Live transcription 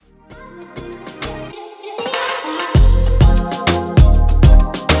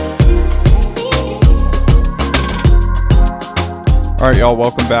All right, y'all,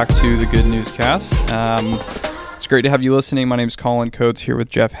 welcome back to the Good News Cast. It's great to have you listening. My name is Colin Coates here with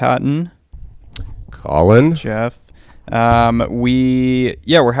Jeff Hatton. Colin. Jeff. We're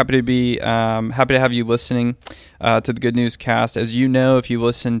happy to have you listening to the Good News Cast. As you know, if you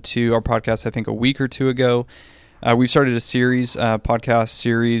listened to our podcast, I think a week or two ago, we started a podcast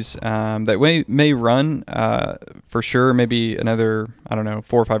series that may run for sure, maybe another, 4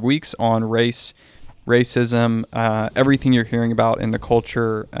 or 5 weeks on racism, everything you're hearing about in the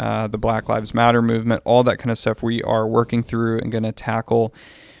culture, the Black Lives Matter movement, all that kind of stuff we are working through and going to tackle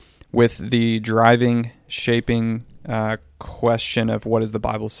with the driving, shaping question of what does the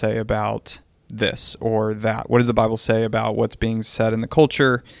Bible say about this or that? What does the Bible say about what's being said in the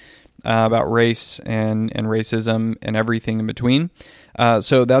culture, about race and racism and everything in between?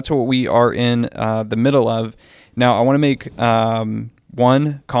 So that's what we are in the middle of. Now, I want to make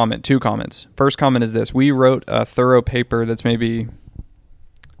two comments. First comment is this. We wrote a thorough paper that's maybe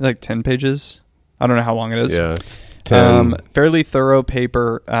like 10 pages. I don't know how long it is. Yeah, it's 10. Fairly thorough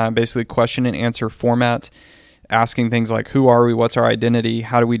paper, basically question and answer format, asking things like who are we, what's our identity,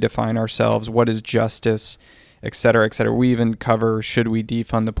 how do we define ourselves, what is justice, et cetera, et cetera. We even cover should we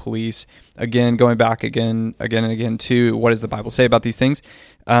defund the police. Again, going back again and again to what does the Bible say about these things.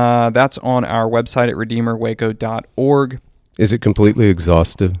 That's on our website at redeemerwaco.org. Is it completely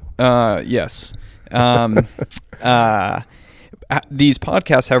exhaustive? Yes. These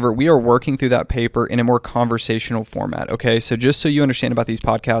podcasts, however, we are working through that paper in a more conversational format. Okay, so just so you understand about these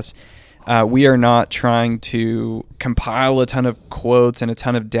podcasts, we are not trying to compile a ton of quotes and a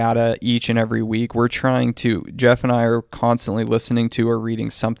ton of data each and every week. We're trying to, Jeff and I are constantly listening to or reading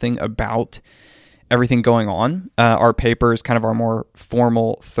something about everything going on. Our paper is kind of our more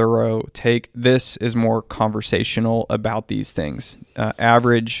formal, thorough take. This is more conversational about these things.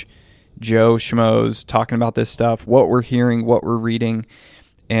 Average Joe Schmoes talking about this stuff, what we're hearing, what we're reading,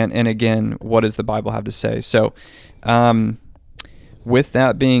 and again, what does the Bible have to say? So with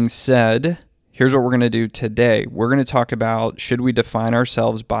that being said, here's what we're going to do today. We're going to talk about should we define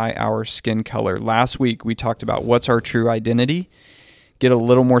ourselves by our skin color. Last week, we talked about what's our true identity. Get a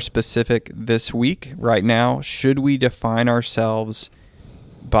little more specific this week. Right now, should we define ourselves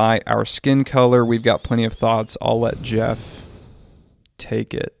by our skin color? We've got plenty of thoughts. I'll let Jeff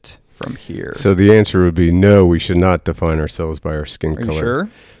take it from here. So the answer would be no, we should not define ourselves by our skin color. Are you sure?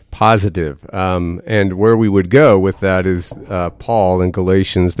 Positive. And where we would go with that is Paul in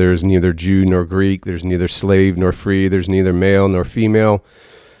Galatians, there's neither Jew nor Greek, there's neither slave nor free, there's neither male nor female,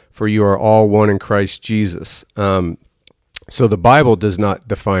 for you are all one in Christ Jesus. So the Bible does not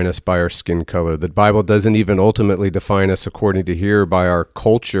define us by our skin color. The Bible doesn't even ultimately define us according to here by our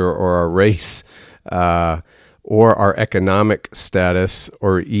culture or our race or our economic status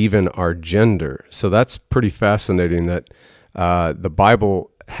or even our gender. So that's pretty fascinating that the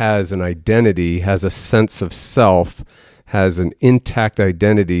Bible has an identity, has a sense of self, has an intact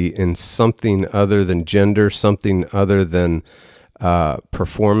identity in something other than gender, something other than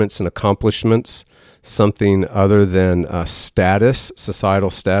performance and accomplishments, something other than status,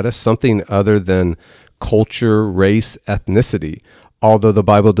 societal status, something other than culture, race, ethnicity. Although the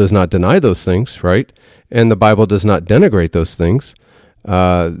Bible does not deny those things, right? And the Bible does not denigrate those things.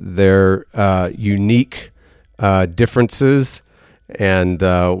 They're unique differences and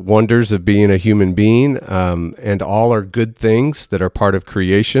wonders of being a human being, and all are good things that are part of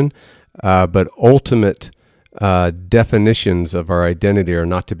creation, but ultimate definitions of our identity are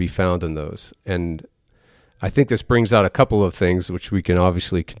not to be found in those. And I think this brings out a couple of things which we can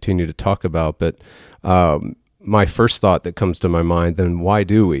obviously continue to talk about, but my first thought that comes to my mind, then why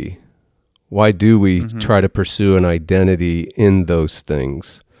do we? Why do we try to pursue an identity in those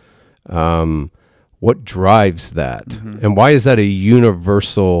things? What drives that? And why is that a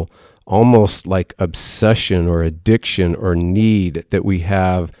universal, almost like obsession or addiction or need that we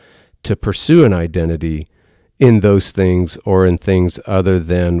have to pursue an identity in those things or in things other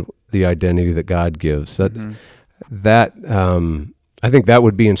than the identity that God gives? That I think that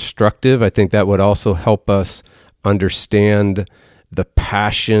would be instructive. I think that would also help us understand the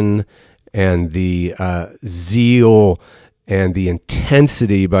passion and the zeal and the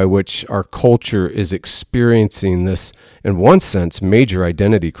intensity by which our culture is experiencing this, in one sense, major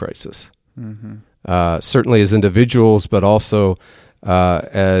identity crisis. Certainly as individuals, but also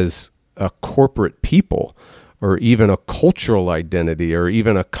as a corporate people, or even a cultural identity, or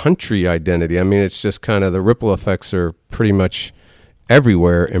even a country identity. I mean, it's just kind of the ripple effects are pretty much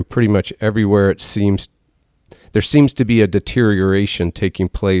everywhere, and pretty much everywhere there seems to be a deterioration taking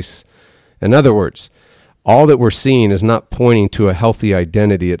place. In other words, all that we're seeing is not pointing to a healthy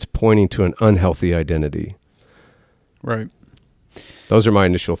identity, it's pointing to an unhealthy identity. Right. Those are my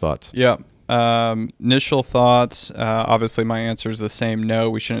initial thoughts. Yeah. Initial thoughts. Obviously, my answer is the same. No,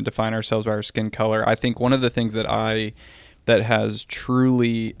 we shouldn't define ourselves by our skin color. I think one of the things that has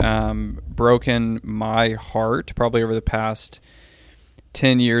truly broken my heart, probably over the past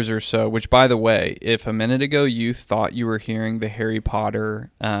 10 years or so, which, by the way, if a minute ago you thought you were hearing the Harry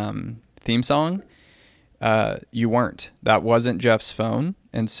Potter theme song, you weren't. That wasn't Jeff's phone,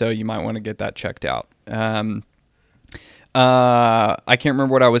 and so you might want to get that checked out. I can't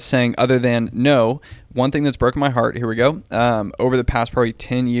remember what I was saying other than, no, one thing that's broken my heart, here we go, over the past probably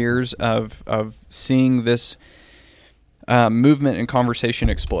 10 years of seeing this movement and conversation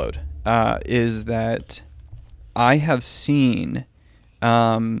explode, is that I have seen,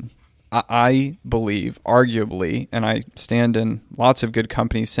 I believe, arguably, and I stand in lots of good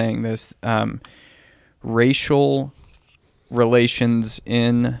companies saying this, racial relations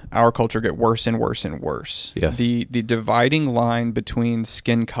in our culture get worse and worse and worse. Yes. The dividing line between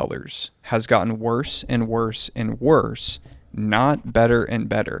skin colors has gotten worse and worse and worse, not better and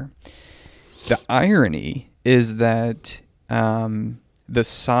better. The irony is that the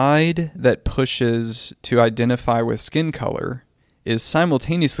side that pushes to identify with skin color is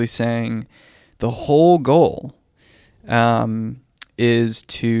simultaneously saying the whole goal is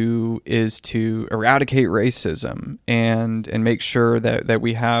to eradicate racism and make sure that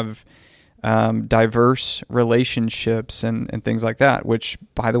we have diverse relationships and things like that, which,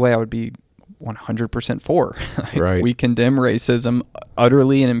 by the way, I would be 100% for. Right. We condemn racism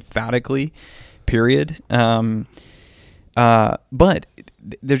utterly and emphatically, period. But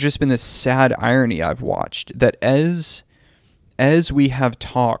there's just been this sad irony I've watched that as we have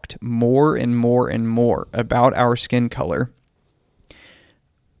talked more and more and more about our skin color,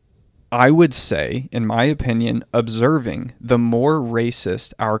 I would say, in my opinion, observing the more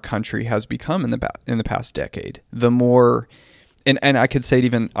racist our country has become in the past decade, the more, and I could say it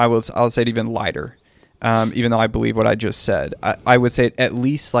even, I'll say it even lighter, even though I believe what I just said. I would say it at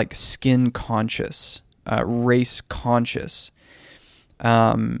least like skin conscious, race conscious,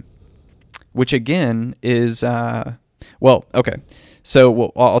 which again is, well, okay.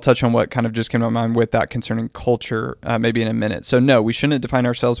 So I'll touch on what kind of just came to my mind with that concerning culture, maybe in a minute. So no, we shouldn't define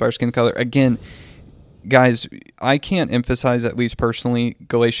ourselves by our skin color. Again, guys, I can't emphasize, at least personally,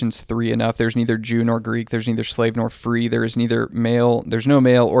 Galatians 3 enough. There's neither Jew nor Greek. There's neither slave nor free. There is neither male. There's no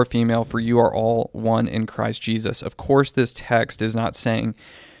male or female, for you are all one in Christ Jesus. Of course, this text is not saying,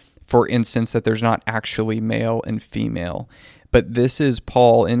 for instance, that there's not actually male and female. But this is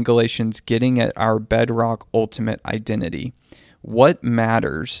Paul in Galatians getting at our bedrock ultimate identity. What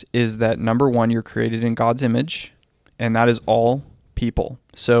matters is that, number one, you're created in God's image, and that is all people.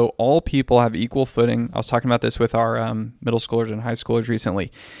 So all people have equal footing. I was talking about this with our middle schoolers and high schoolers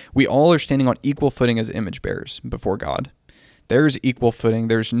recently. We all are standing on equal footing as image bearers before God. There's equal footing.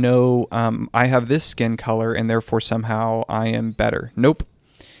 There's no, I have this skin color, and therefore somehow I am better. Nope.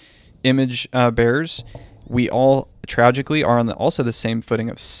 Image bearers, we all tragically are on also the same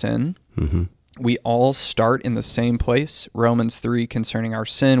footing of sin. Mm-hmm. We all start in the same place. Romans 3 concerning our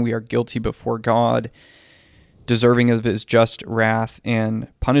sin, we are guilty before God, deserving of his just wrath and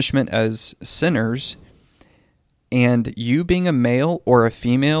punishment as sinners. And you being a male or a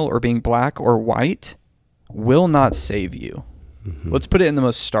female or being black or white will not save you. Mm-hmm. Let's put it in the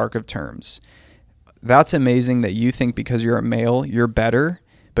most stark of terms. That's amazing that you think because you're a male, you're better.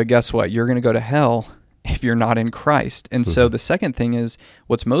 But guess what? You're going to go to hell if you're not in Christ. And so the second thing is,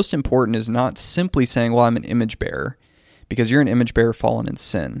 what's most important is not simply saying, well, I'm an image bearer, because you're an image bearer fallen in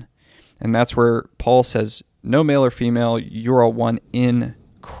sin. And that's where Paul says, no male or female, you're all one in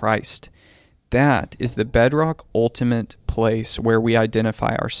Christ. That is the bedrock ultimate place where we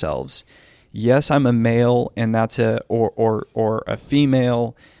identify ourselves. Yes, I'm a male, and that's or a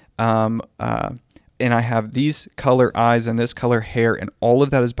female, and I have these color eyes and this color hair, and all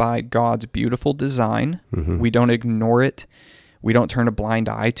of that is by God's beautiful design. Mm-hmm. We don't ignore it. We don't turn a blind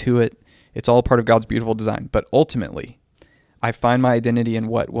eye to it. It's all part of God's beautiful design. But ultimately, I find my identity in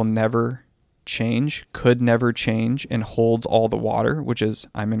what will never change, could never change, and holds all the water, which is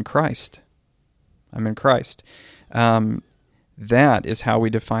I'm in Christ. I'm in Christ. That is how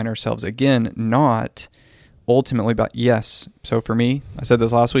we define ourselves. Again, not ultimately, but yes. So for me, I said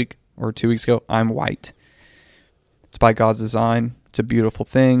this last week, or 2 weeks ago, I'm white. It's by God's design. It's a beautiful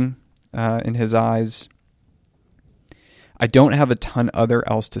thing in his eyes. I don't have a ton other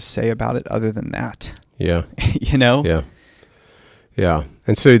else to say about it other than that. Yeah. You know? Yeah. Yeah.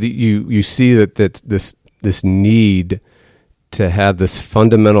 And so you see that this need to have this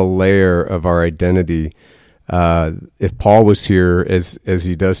fundamental layer of our identity If Paul was here, as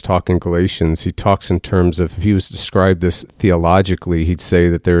he does talk in Galatians, he talks in terms of, if he was to describe this theologically, he'd say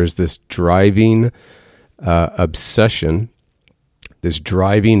that there is this driving obsession, this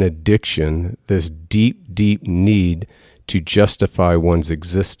driving addiction, this deep, deep need to justify one's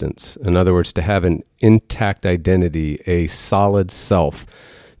existence. In other words, to have an intact identity, a solid self,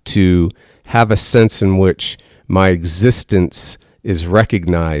 to have a sense in which my existence is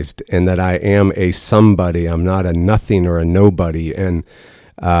recognized and that I am a somebody. I'm not a nothing or a nobody. And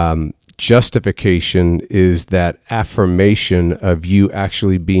justification is that affirmation of you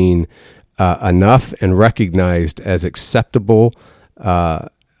actually being enough and recognized as acceptable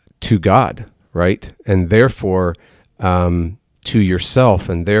to God, right? And therefore to yourself,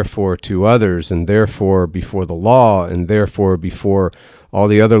 and therefore to others, and therefore before the law, and therefore before all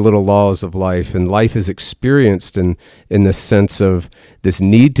the other little laws of life. And life is experienced in the sense of this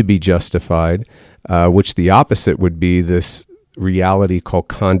need to be justified, which the opposite would be this reality called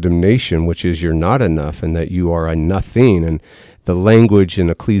condemnation, which is you're not enough and that you are a nothing. And the language in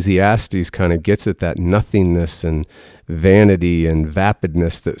Ecclesiastes kind of gets at that nothingness and vanity and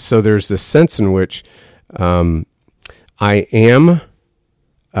vapidness. So there's this sense in which I am,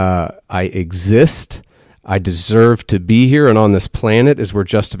 I exist, I deserve to be here and on this planet, is where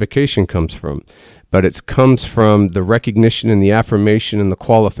justification comes from. But it comes from the recognition and the affirmation and the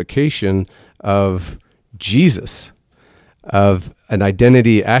qualification of Jesus, of an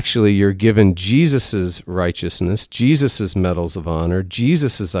identity. Actually, you're given Jesus's righteousness, Jesus's medals of honor,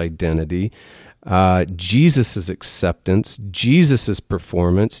 Jesus's identity, Jesus's acceptance, Jesus's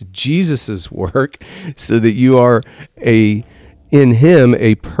performance, Jesus's work, so that you are in him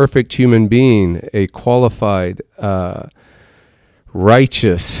a perfect human being, a qualified,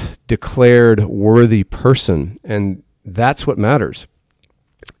 righteous, declared worthy person. And that's what matters.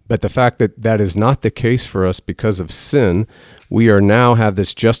 But the fact that that is not the case for us because of sin, we are now have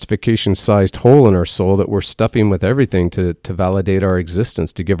this justification-sized hole in our soul that we're stuffing with everything to validate our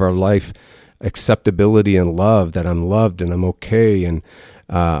existence, to give our life acceptability and love, that I'm loved and I'm okay and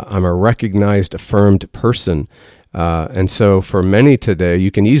I'm a recognized, affirmed person. And so for many today,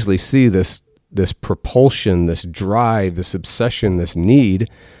 you can easily see this propulsion, this drive, this obsession, this need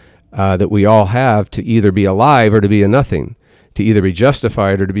that we all have to either be alive or to be a nothing, to either be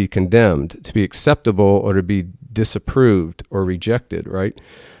justified or to be condemned, to be acceptable or to be disapproved or rejected, right?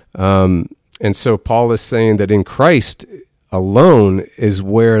 And so Paul is saying that in Christ alone is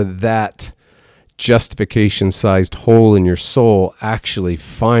where that justification-sized hole in your soul actually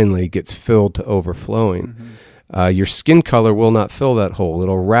finally gets filled to overflowing. Mm-hmm. Your skin color will not fill that hole.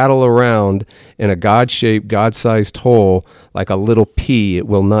 It'll rattle around in a God-shaped, God-sized hole like a little pea. It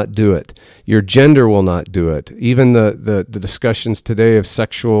will not do it. Your gender will not do it. Even the discussions today of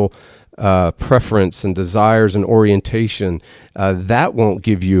sexual preference and desires and orientation, that won't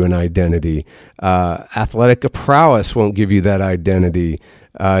give you an identity. Athletic prowess won't give you that identity.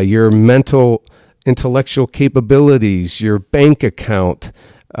 Your intellectual capabilities, your bank account,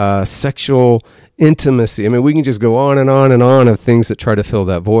 sexual intimacy. I mean, we can just go on and on and on of things that try to fill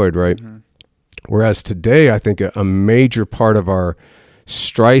that void, right? Mm-hmm. Whereas today, I think a major part of our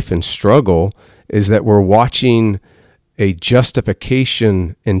strife and struggle is that we're watching a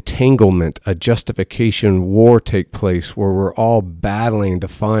justification entanglement, a justification war take place where we're all battling to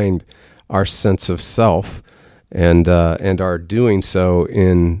find our sense of self and are doing so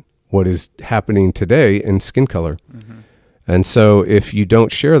in what is happening today in skin color. Mm-hmm. And so if you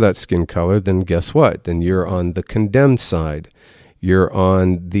don't share that skin color, then guess what? Then you're on the condemned side. You're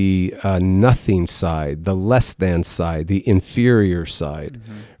on the nothing side, the less than side, the inferior side,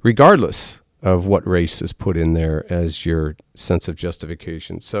 mm-hmm. regardless of what race is put in there as your sense of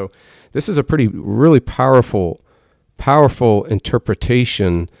justification. So this is a really powerful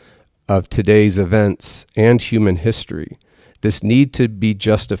interpretation of today's events and human history. This need to be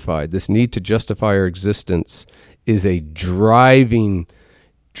justified, this need to justify our existence is a driving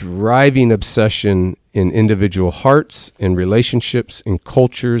obsession in individual hearts, in relationships, in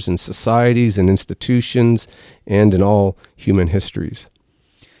cultures, in societies, in institutions, and in all human histories.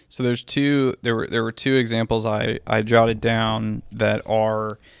 So there were two examples I jotted down that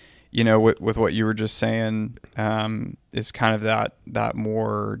are, with what you were just saying, is kind of that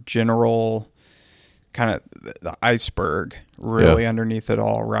more general kind of the iceberg really underneath it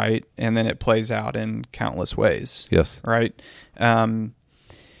all, right? And then it plays out in countless ways. Yes. Right? And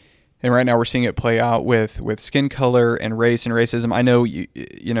right now we're seeing it play out with skin color and race and racism. I know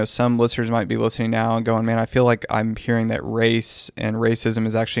some listeners might be listening now and going, man, I feel like I'm hearing that race and racism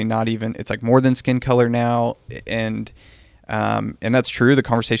is actually not even, it's like more than skin color now. And And that's true. The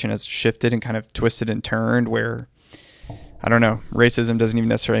conversation has shifted and kind of twisted and turned where, I don't know, racism doesn't even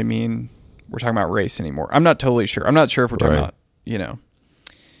necessarily mean we're talking about race anymore. I'm not totally sure. I'm not sure if we're talking about,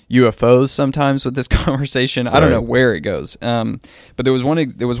 UFOs sometimes with this conversation. I don't know where it goes. But there was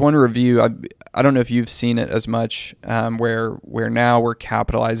one review. I don't know if you've seen it as much, where now we're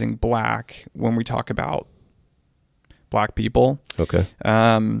capitalizing black when we talk about black people. Okay.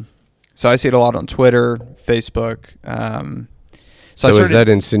 So I see it a lot on Twitter, Facebook. So is that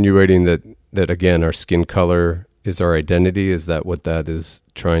insinuating that again, our skin color is our identity? Is that what that is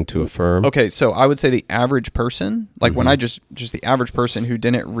trying to affirm? Okay, so I would say the average person, like when I just the average person who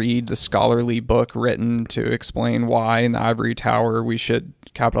didn't read the scholarly book written to explain why in the ivory tower we should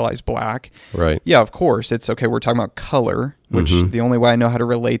capitalize black. Right. Yeah, of course. It's okay. We're talking about color, which the only way I know how to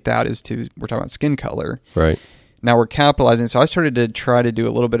relate that is we're talking about skin color. Right. Now we're capitalizing. So I started to try to do a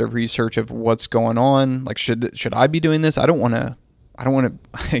little bit of research of what's going on. Like, should I be doing this? I don't want to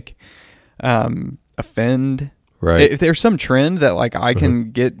like offend. Right. If there's some trend that like I can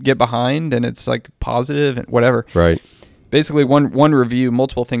get behind and it's like positive and whatever. Right. Basically, one review,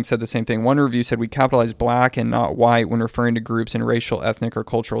 multiple things said the same thing. One review said we capitalize black and not white when referring to groups in racial, ethnic, or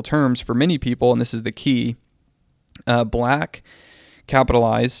cultural terms. For many people, and this is the key, black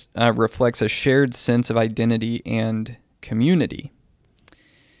capitalized reflects a shared sense of identity and community.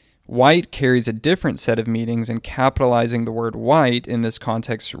 White carries a different set of meanings, and capitalizing the word white in this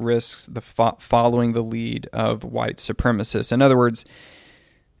context risks the following the lead of white supremacists. In other words,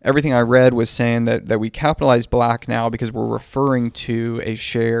 everything I read was saying that we capitalize black now because we're referring to a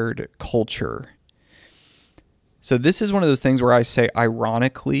shared culture. So this is one of those things where I say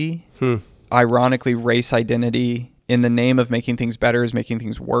ironically, race identity in the name of making things better is making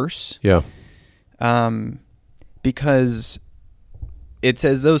things worse. Yeah. Because it's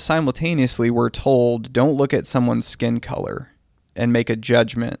as though simultaneously we're told, don't look at someone's skin color and make a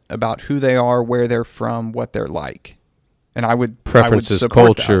judgment about who they are, where they're from, what they're like. And preferences,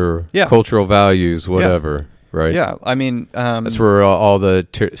 culture, cultural values, whatever, right? Yeah, I mean... that's where all the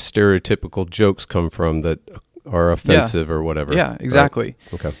stereotypical jokes come from that are offensive or whatever. Yeah, exactly.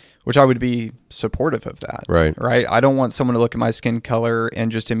 Right? Okay. Which I would be supportive of that. Right. I don't want someone to look at my skin color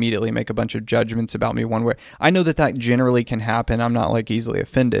and just immediately make a bunch of judgments about me one way. I know that generally can happen. I'm not like easily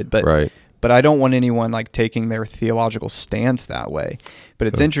offended, but but I don't want anyone like taking their theological stance that way. But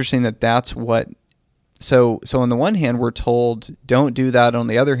it's interesting that that's what... So on the one hand, we're told, don't do that. On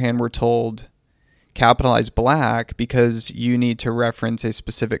the other hand, we're told, capitalize black because you need to reference a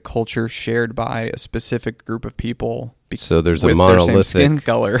specific culture shared by a specific group of people. So there's a monolithic skin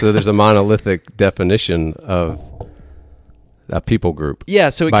color. So there's a monolithic definition of a people group. Yeah.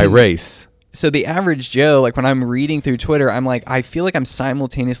 So by race. So the average Joe, like when I'm reading through Twitter, I'm like, I feel like I'm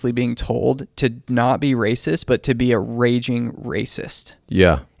simultaneously being told to not be racist, but to be a raging racist.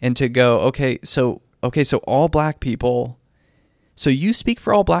 Yeah. And to go, okay, so all black people. So you speak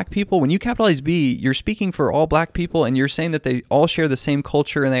for all black people. When you capitalize B, you're speaking for all black people, and you're saying that they all share the same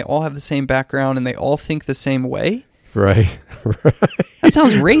culture and they all have the same background and they all think the same way. Right. That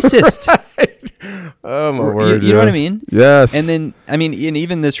sounds racist. Right. Oh my word! You know what I mean? Yes. And then, I mean, in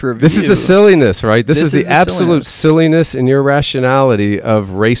even this review, this is the silliness, right? This is the absolute silliness and irrationality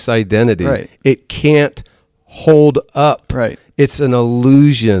of race identity. Right. It can't hold up. Right. It's an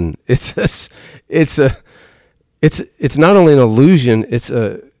illusion. It's not only an illusion, it's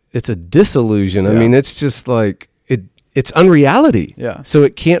a disillusion. I mean, it's just like it's unreality. Yeah. So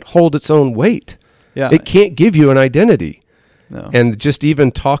it can't hold its own weight. Yeah. It can't give you an identity. No. And just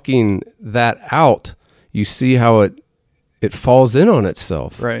even talking that out, you see how it falls in on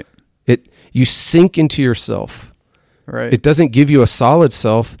itself. Right. You sink into yourself. Right. It doesn't give you a solid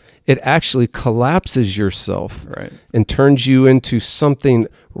self. It actually collapses yourself. Right. And turns you into something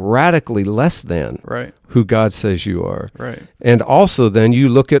radically less than who God says you are. Right. And also then you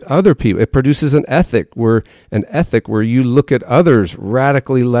look at other people. It produces an ethic where you look at others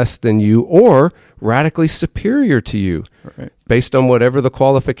radically less than you or radically superior to you. Right. Based on whatever the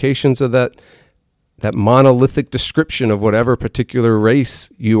qualifications of that monolithic description of whatever particular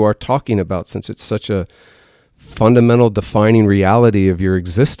race you are talking about, since it's such a fundamental defining reality of your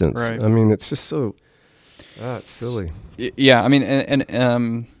existence. Right. I mean, it's just so it's silly. Yeah, I mean,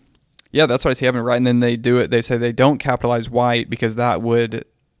 and yeah, that's what I see happening, right? And then they do it. They say they don't capitalize white because that would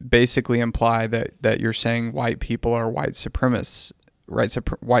basically imply that you're saying white people are white supremacists, right?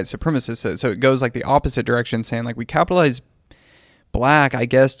 White supremacists. So it goes like the opposite direction, saying like we capitalize black, I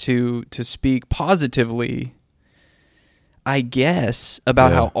guess, to speak positively. I guess,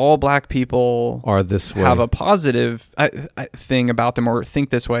 about Yeah. how all black people Are this way. have a positive thing about them or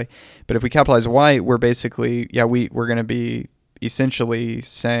think this way. But if we capitalize white, we're basically, we're going to be essentially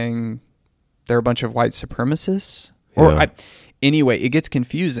saying they're a bunch of white supremacists. Yeah. Anyway, it gets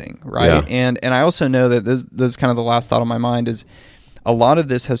confusing, right? Yeah. And I also know that this is kind of the last thought on my mind is a lot of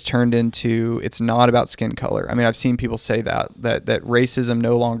this has turned into, it's not about skin color. I mean, I've seen people say that racism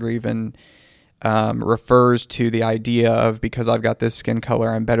no longer even refers to the idea of because I've got this skin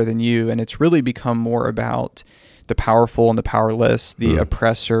color, I'm better than you. And it's really become more about the powerful and the powerless, the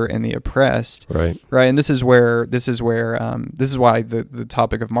oppressor and the oppressed. Right. Right. And this is why the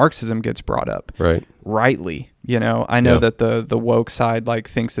topic of Marxism gets brought up. Right. Rightly. I know Yeah. that the woke side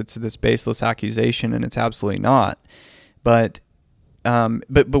thinks it's this baseless accusation, and it's absolutely not. But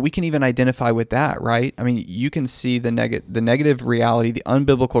we can even identify with that, right? I mean, you can see the negative reality, the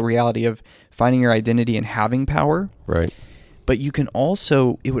unbiblical reality of finding your identity and having power. Right. But it would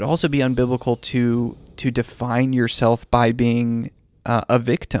also be unbiblical to define yourself by being a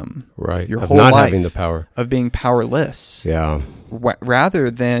victim. Right. Your of whole not life having the power. of being powerless. Yeah.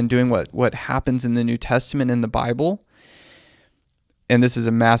 Rather than doing what happens in the New Testament in the Bible. And this is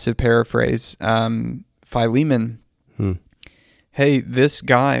a massive paraphrase. Philemon. Hey, this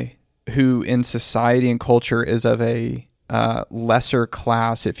guy who in society and culture is of a lesser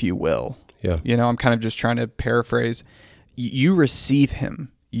class, if you will. Yeah. I'm kind of just trying to paraphrase. You receive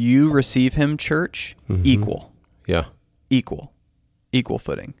him. You receive him, church, equal. Yeah. Equal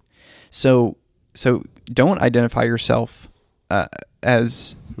footing. So don't identify yourself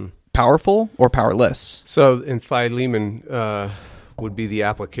as powerful or powerless. So in Philemon would be the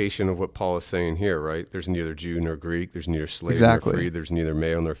application of what Paul is saying here, right? There's neither Jew nor Greek. There's neither slave Exactly. nor free. There's neither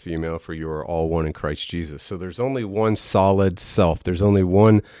male nor female, for you are all one in Christ Jesus. So there's only one solid self. There's only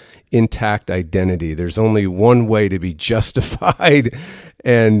one intact identity. There's only one way to be justified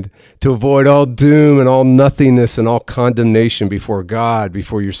and to avoid all doom and all nothingness and all condemnation before God,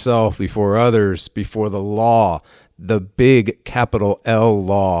 before yourself, before others, before the law, the big capital L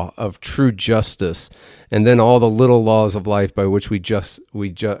law of true justice, and then all the little laws of life by which we judge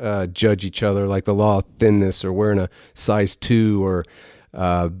each other, like the law of thinness or wearing a size 2 or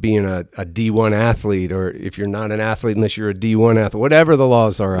being a D1 athlete, or if you're not an athlete unless you're a D1 athlete, whatever the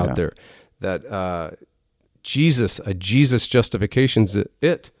laws are out there, that Jesus justification's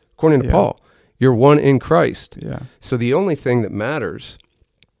it, according to Paul. You're one in Christ. Yeah. So the only thing that matters,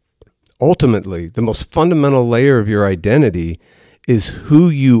 ultimately, the most fundamental layer of your identity is who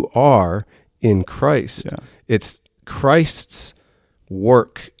you are in Christ. Yeah. It's Christ's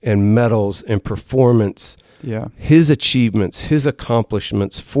work and medals and performance. Yeah. His achievements, his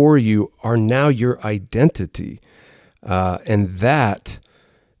accomplishments for you are now your identity. And that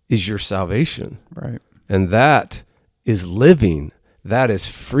is your salvation. Right. And that is living. That is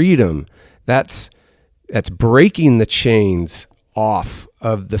freedom. That's breaking the chains off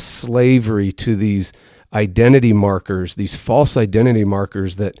of the slavery to these identity markers, these false identity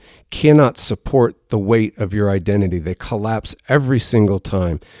markers that cannot support the weight of your identity. They collapse every single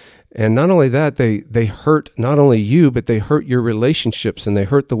time. And not only that, they hurt not only you, but they hurt your relationships, and they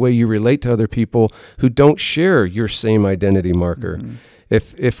hurt the way you relate to other people who don't share your same identity marker. Mm-hmm.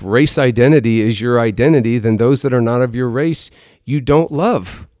 If race identity is your identity, then those that are not of your race, you don't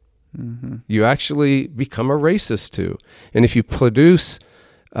love. Mm-hmm. You actually become a racist too. And if you produce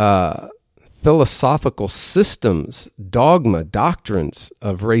philosophical systems, doctrines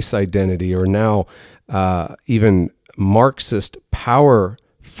of race identity, or now even Marxist power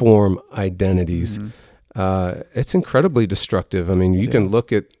form identities, it's incredibly destructive. I mean, you can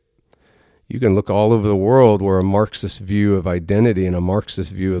look all over the world where a Marxist view of identity and a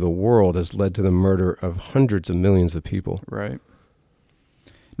Marxist view of the world has led to the murder of hundreds of millions of people. Right.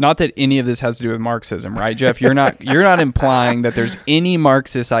 Not that any of this has to do with Marxism, right, Jeff? You're not implying that there's any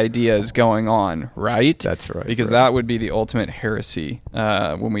Marxist ideas going on, right? That's right. Because that would be the ultimate heresy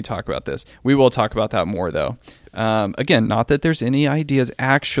when we talk about this. We will talk about that more, though. Again, not that there's any ideas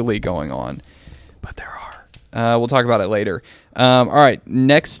actually going on, but there are. We'll talk about it later. All right,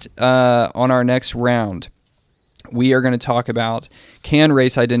 next on our next round, we are going to talk about, can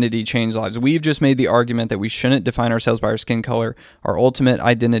race identity change lives? We've just made the argument that we shouldn't define ourselves by our skin color. Our ultimate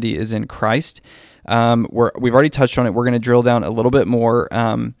identity is in Christ. We've already touched on it. We're going to drill down a little bit more.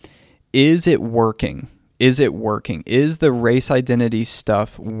 Is it working? Is it working? Is the race identity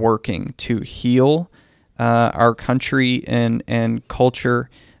stuff working to heal our country and culture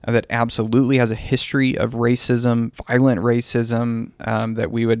that absolutely has a history of racism, violent racism,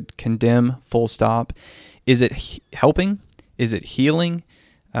 that we would condemn, full stop? Is it helping? Is it healing?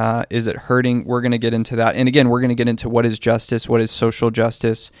 Is it hurting? We're going to get into that. And again, we're going to get into what is justice, what is social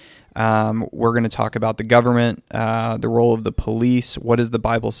justice. We're going to talk about the government, the role of the police. What does the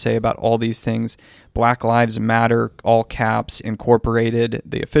Bible say about all these things? Black Lives Matter, all caps, Incorporated,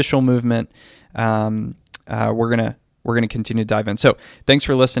 the official movement. We're going to continue to dive in. So thanks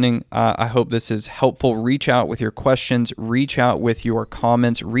for listening. I hope this is helpful. Reach out with your questions. Reach out with your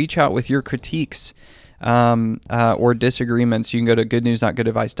comments. Reach out with your critiques or disagreements. You can go to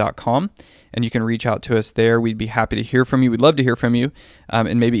goodnews.goodadvice.com and you can reach out to us there. We'd be happy to hear from you. We'd love to hear from you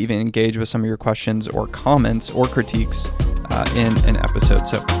and maybe even engage with some of your questions or comments or critiques in an episode.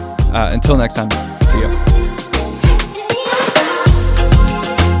 So until next time, see you.